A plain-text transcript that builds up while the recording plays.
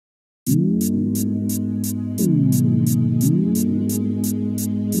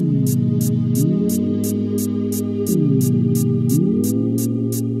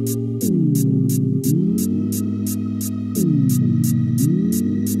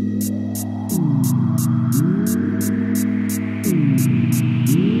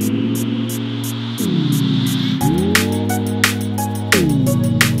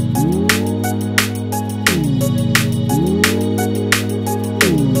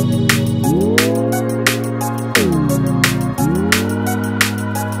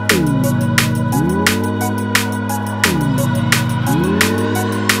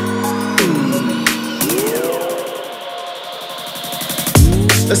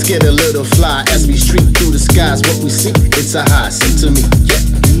Let's get a little fly as we streak through the skies. What we see, it's a high, send to me, yeah.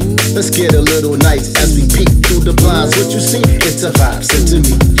 Let's get a little nice as we peek through the blinds. What you see, it's a vibe, send to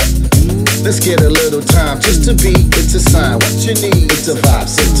me, yeah. Let's get a little time just to be, it's a sign. What you need, it's a vibe,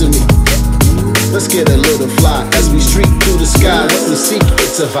 send to me, yeah. Let's get a little fly as we streak through the sky. What we seek,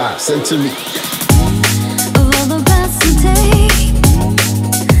 it's a vibe, send to me, yeah. Of all the paths to take,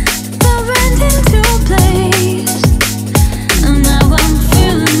 I went into place, and now I'm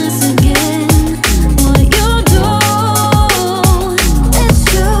feeling this again. What you do, it's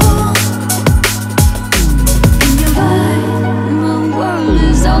true. In your vibe, my world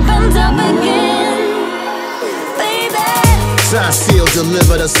is opened up again, baby. Sign seal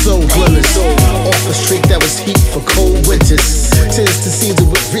delivered a soul glimmers off a streak that was heat for cold winters. Tis the season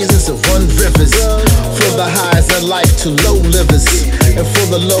with reasons to run rivers. For the highs of life to low livers, and for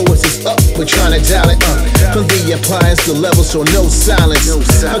the lowest it's up, we're trying to dial it up. From the appliance to levels, so no silence.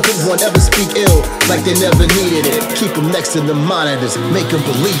 How could one ever speak ill like they never needed it? Keep them next to the monitors, make them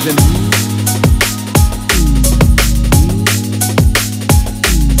believe in it.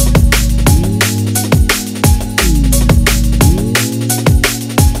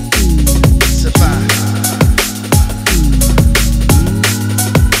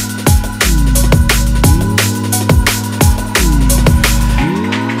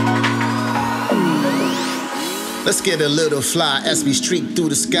 Let's get a little fly as we streak through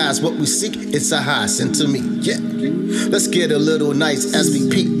the skies. What we seek, it's a high, send to me, yeah. Let's get a little nice as we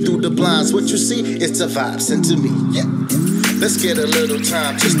peek through the blinds. What you see, it's a vibe, send to me, yeah. Let's get a little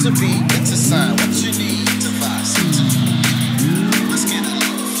time just to be, it's a sign. What you need, it's a vibe, send to me. Let's get a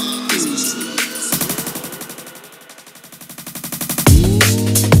little fly as we streak.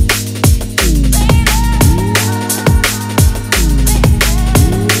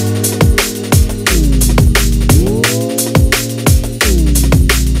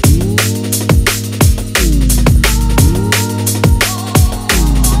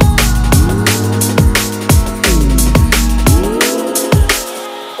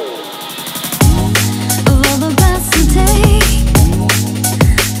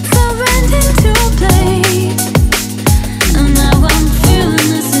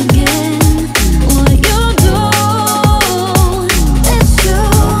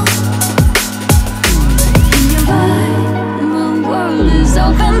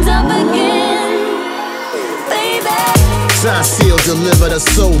 Sign seal delivered a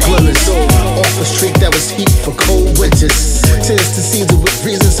soul glimmers off a streak that was heat for cold winters. Tis the season with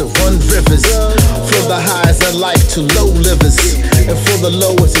reasons to run rivers. For the highs of life to low livers, and for the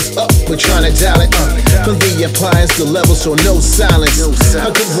lowest it's up, we're trying to dial it up. From the appliance to levels, so no silence.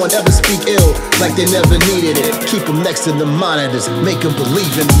 How could one ever speak ill like they never needed it? Keep them next to the monitors, make them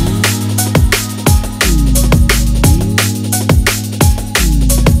believe in it.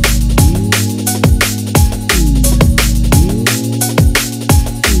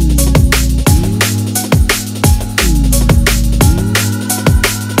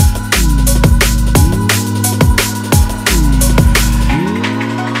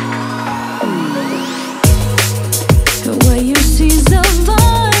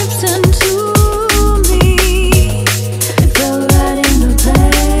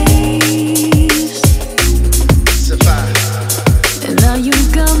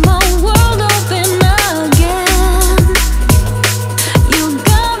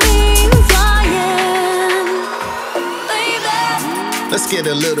 Let's get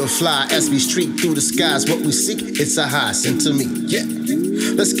a little fly as we streak through the skies. What we seek, it's a high, send to me, yeah.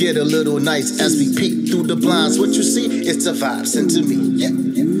 Let's get a little nice as we peek through the blinds. What you see, it's a vibe, send to me, yeah.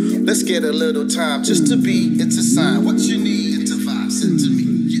 Let's get a little time just to be, it's a sign. What you need, it's a vibe, send to me,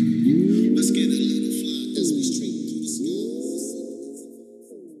 yeah. Let's get a little fly as we streak.